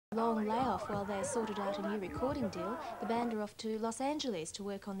Long layoff while they sorted out a new recording deal, the band are off to Los Angeles to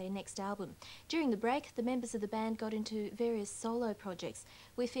work on their next album. During the break, the members of the band got into various solo projects.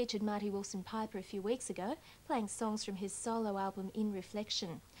 We featured Marty Wilson-Piper a few weeks ago, playing songs from his solo album In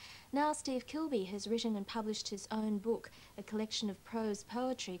Reflection. Now Steve Kilbey has written and published his own book, a collection of prose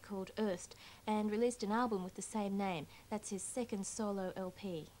poetry called Earthed, and released an album with the same name. That's his second solo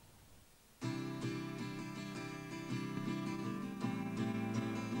LP.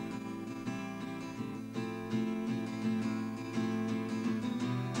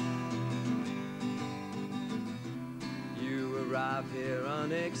 Arrive here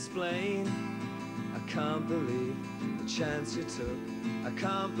unexplained. I can't believe the chance you took. I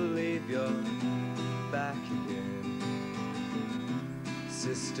can't believe you're back again.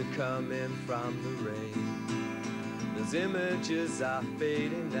 Sister, come in from the rain. Those images are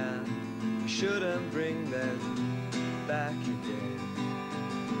fading now. You shouldn't bring them back again.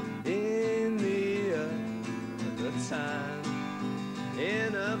 In the other time,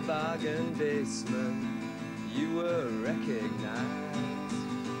 in a bargain basement, you were recognized.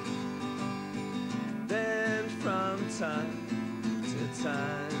 Then from time to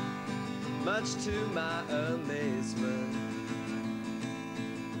time, much to my amazement,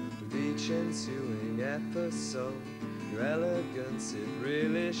 with each ensuing episode, your elegance, it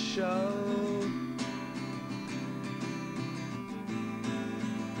really showed.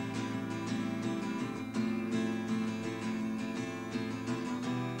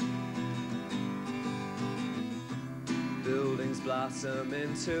 Buildings blossom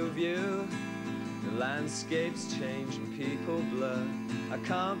into view, the landscapes change and people blur. I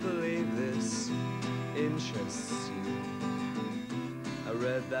can't believe this interests you. I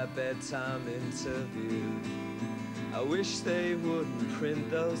read that bedtime interview. I wish they wouldn't print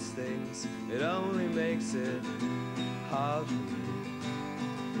those things. It only makes it hard for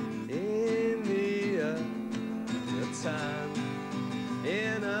you. In the other time,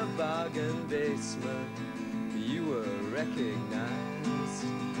 in a bargain basement, you were recognized.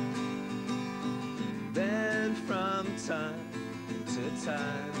 Then from time to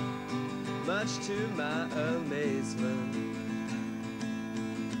time, much to my amazement,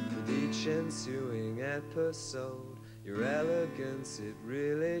 with each ensuing episode, your elegance, it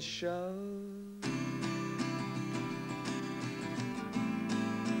really showed.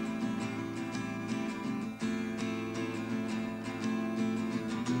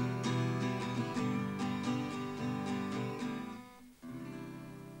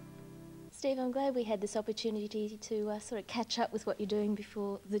 Steve, I'm glad we had this opportunity to sort of catch up with what you're doing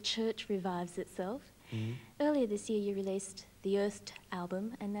before the church revives itself. Earlier this year you released the Earthed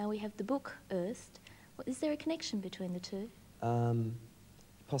album, and now we have the book Earthed. Is there a connection between the two?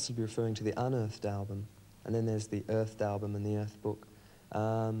 Possibly referring to the Unearthed album, and then there's the Earthed album and the Earthed book.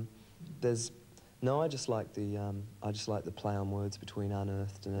 I just like the play on words between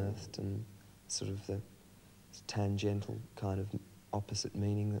unearthed and earthed, and sort of the tangential kind of opposite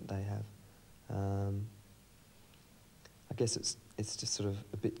meaning that they have. I guess it's just sort of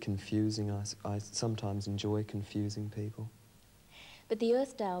a bit confusing. I sometimes enjoy confusing people. But the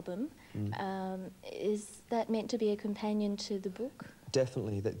Earthed album, is that meant to be a companion to the book?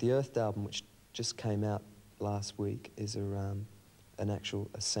 Definitely. The Earthed album, which just came out last week, is a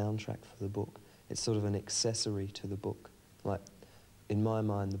soundtrack for the book. It's sort of an accessory to the book. Like, in my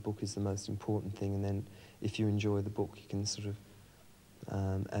mind, the book is the most important thing, and then if you enjoy the book, you can sort of,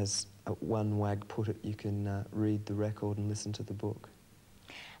 as one wag put it, you can read the record and listen to the book.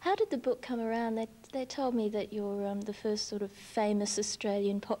 How did the book come around? They told me that you're the first sort of famous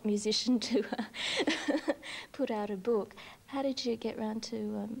Australian pop musician to put out a book. How did you get round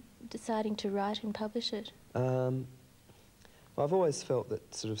to deciding to write and publish it? Well, I've always felt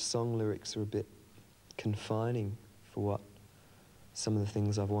that sort of song lyrics are a bit confining for what some of the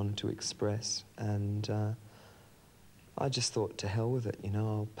things I've wanted to express, and I just thought, to hell with it, you know,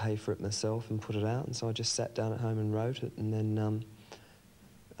 I'll pay for it myself and put it out. And so I just sat down at home and wrote it, and then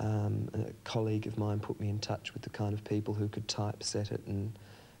a colleague of mine put me in touch with the kind of people who could typeset it and,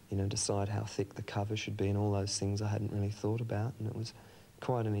 you know, decide how thick the cover should be and all those things I hadn't really thought about, and it was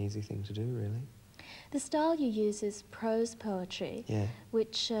quite an easy thing to do, really. The style you use is prose poetry, yeah,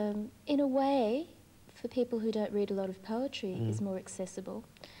 which in a way, for people who don't read a lot of poetry, is more accessible.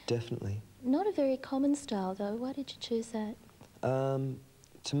 Definitely. Not a very common style, though. Why did you choose that?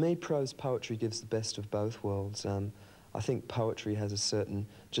 To me, prose poetry gives the best of both worlds. I think poetry has a certain,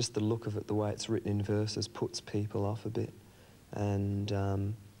 just the look of it, the way it's written in verses, puts people off a bit. And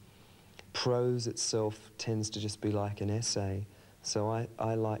prose itself tends to just be like an essay. So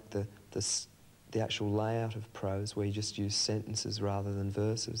I like the the actual layout of prose, where you just use sentences rather than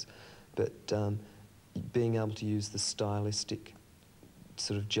verses, but being able to use the stylistic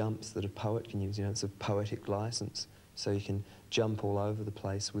sort of jumps that a poet can use, you know, it's a poetic license, so you can jump all over the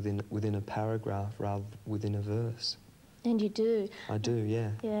place within a paragraph rather than within a verse. And you do. I do,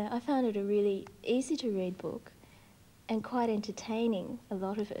 yeah. Yeah, I found it a really easy to read book and quite entertaining, a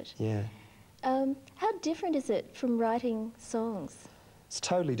lot of it. Yeah. How different is it from writing songs? It's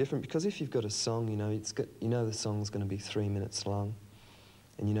totally different, because if you've got a song, you know the song's going to be 3 minutes long,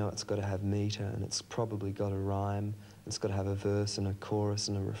 and you know it's got to have metre, and it's probably got a rhyme, it's got to have a verse and a chorus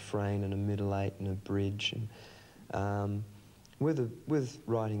and a refrain and a middle eight and a bridge. And with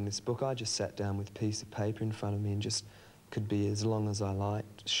writing this book, I just sat down with a piece of paper in front of me and just could be as long as I like,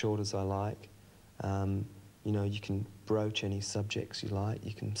 short as I like. You know, you can broach any subjects you like,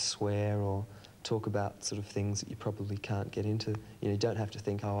 you can swear or talk about sort of things that you probably can't get into. You know, you don't have to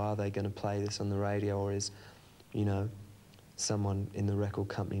think, oh, are they going to play this on the radio, or is, you know, someone in the record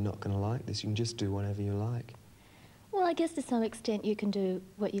company not going to like this? You can just do whatever you like. Well, I guess to some extent you can do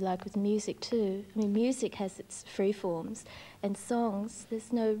what you like with music too. I mean, music has its free forms, and songs,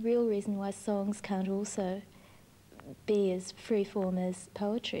 there's no real reason why songs can't also be as free form as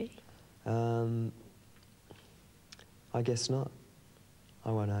poetry. I guess not.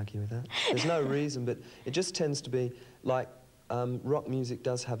 I won't argue with that. There's no reason, but it just tends to be like rock music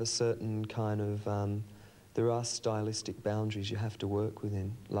does have a certain kind of, there are stylistic boundaries you have to work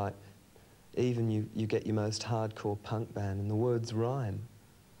within. Like, even you get your most hardcore punk band and the words rhyme,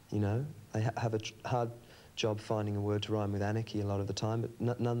 you know? They have a hard job finding a word to rhyme with anarchy a lot of the time,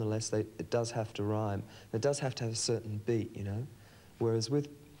 but nonetheless, it does have to rhyme. It does have to have a certain beat, you know? Whereas with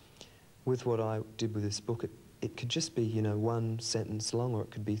what I did with this book, it could just be, you know, 1 sentence long, or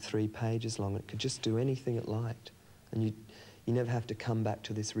it could be 3 pages long. It could just do anything it liked. And you never have to come back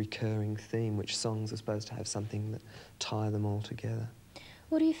to this recurring theme, which songs are supposed to have something that tie them all together.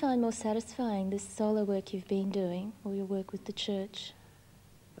 What do you find more satisfying, this solo work you've been doing, or your work with the church?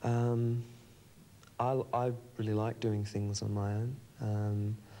 I really like doing things on my own.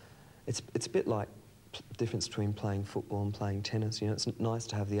 It's a bit like the difference between playing football and playing tennis. You know, it's nice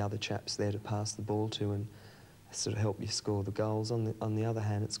to have the other chaps there to pass the ball to and sort of help you score the goals. On the other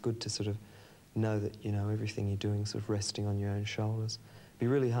hand, it's good to sort of know that, you know, everything you're doing is sort of resting on your own shoulders. It'd be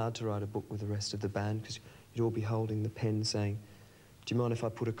really hard to write a book with the rest of the band, because you'd all be holding the pen saying, do you mind if I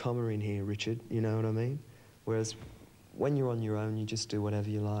put a comma in here, Richard? You know what I mean? Whereas when you're on your own, you just do whatever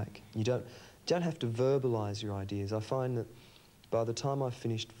you like. You don't have to verbalise your ideas. I find that by the time I've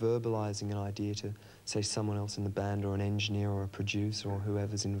finished verbalising an idea to, say, someone else in the band, or an engineer or a producer or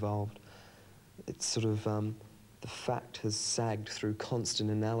whoever's involved, it's sort of, the fact has sagged through constant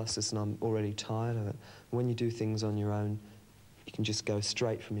analysis, and I'm already tired of it. When you do things on your own, you can just go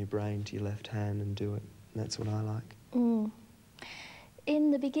straight from your brain to your left hand and do it. And that's what I like. Mm. In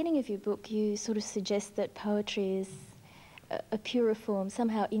the beginning of your book, you sort of suggest that poetry is a purer form,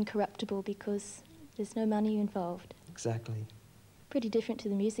 somehow incorruptible because there's no money involved. Exactly. Pretty different to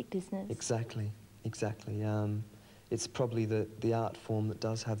the music business. Exactly, exactly. It's probably the art form that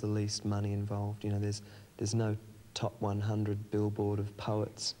does have the least money involved. You know, there's no top 100 billboard of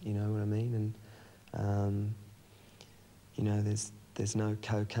poets, you know what I mean? And, you know, there's no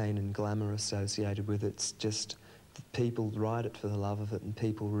cocaine and glamour associated with it. It's just people write it for the love of it, and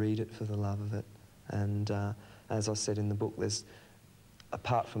people read it for the love of it. And as I said in the book, there's,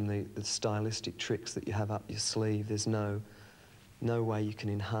 apart from the stylistic tricks that you have up your sleeve, there's no way you can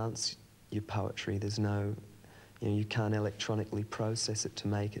enhance your poetry. There's no, you know, you can't electronically process it to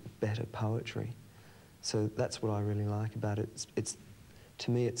make it better poetry. So that's what I really like about it.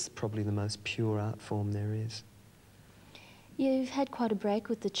 To me, it's probably the most pure art form there is. You've had quite a break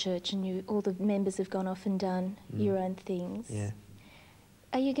with the church, and all the members have gone off and done your own things. Yeah.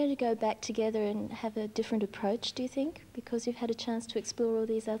 Are you going to go back together and have a different approach, do you think, because you've had a chance to explore all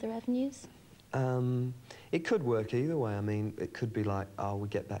these other avenues? It could work either way. I mean, it could be like, oh, we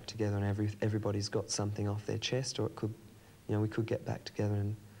get back together and everybody's got something off their chest, or it could, you know, we could get back together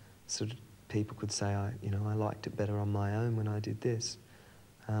and sort of people could say, I liked it better on my own when I did this.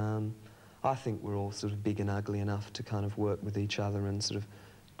 I think we're all sort of big and ugly enough to kind of work with each other and sort of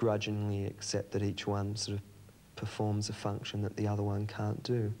grudgingly accept that each one sort of performs a function that the other one can't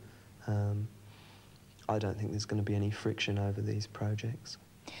do. I don't think there's going to be any friction over these projects.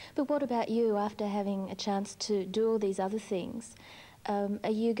 But what about you, after having a chance to do all these other things? Are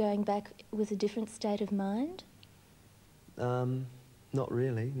you going back with a different state of mind? Not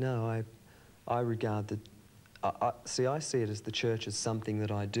really, no. I regard that... I see it as the church as something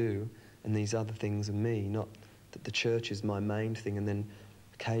that I do, and these other things are me, not that the church is my main thing, and then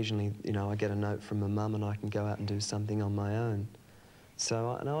occasionally, you know, I get a note from my mum and I can go out and do something on my own.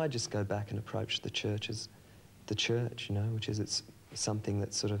 So I just go back and approach the church as the church, you know, which is it's something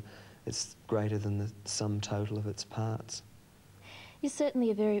that's sort of, it's greater than the sum total of its parts. You're certainly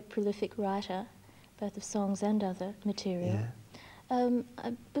a very prolific writer, both of songs and other material. Yeah.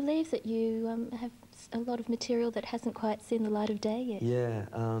 I believe that you have a lot of material that hasn't quite seen the light of day yet. Yeah,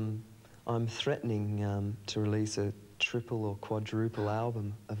 I'm threatening to release a triple or quadruple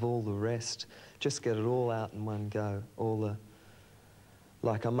album of all the rest. Just get it all out in one go. All the,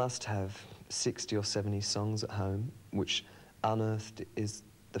 like, I must have 60 or 70 songs at home, which Unearthed is,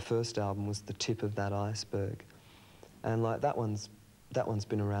 the first album was the tip of that iceberg. And like that one's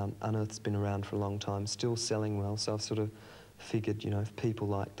been around, Unearthed's been around for a long time, still selling well, so I've sort of figured, you know, if people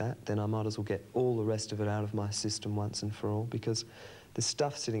like that, then I might as well get all the rest of it out of my system once and for all, because there's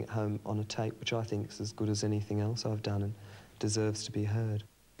stuff sitting at home on a tape which I think is as good as anything else I've done and deserves to be heard.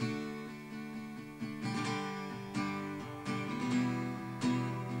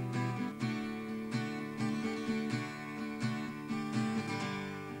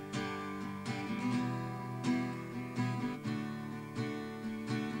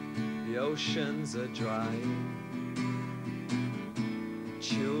 The oceans are drying,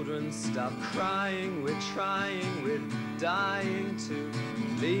 children stop crying, we're trying, we're dying to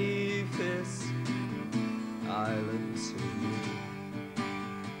leave this island to you.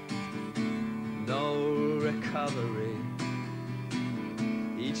 No recovery,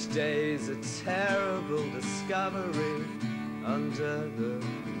 each day's a terrible discovery. Under the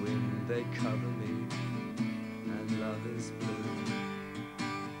wind they cover me, and love is blue.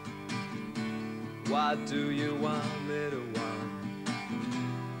 Why do you want me to want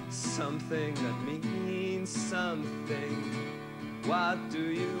something that means something? Why do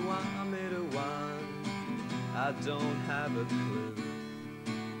you want me to want? I don't have a clue.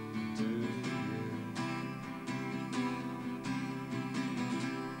 Do you?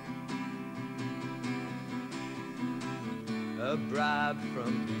 A bribe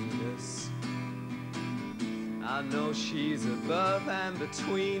from Venus, I know she's above and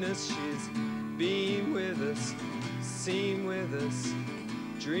between us. She's been with us, seen with us,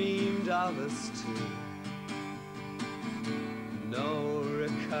 dreamed of us too. No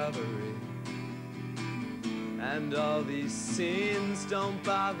recovery, and all these sins don't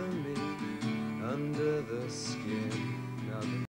bother me under the skin of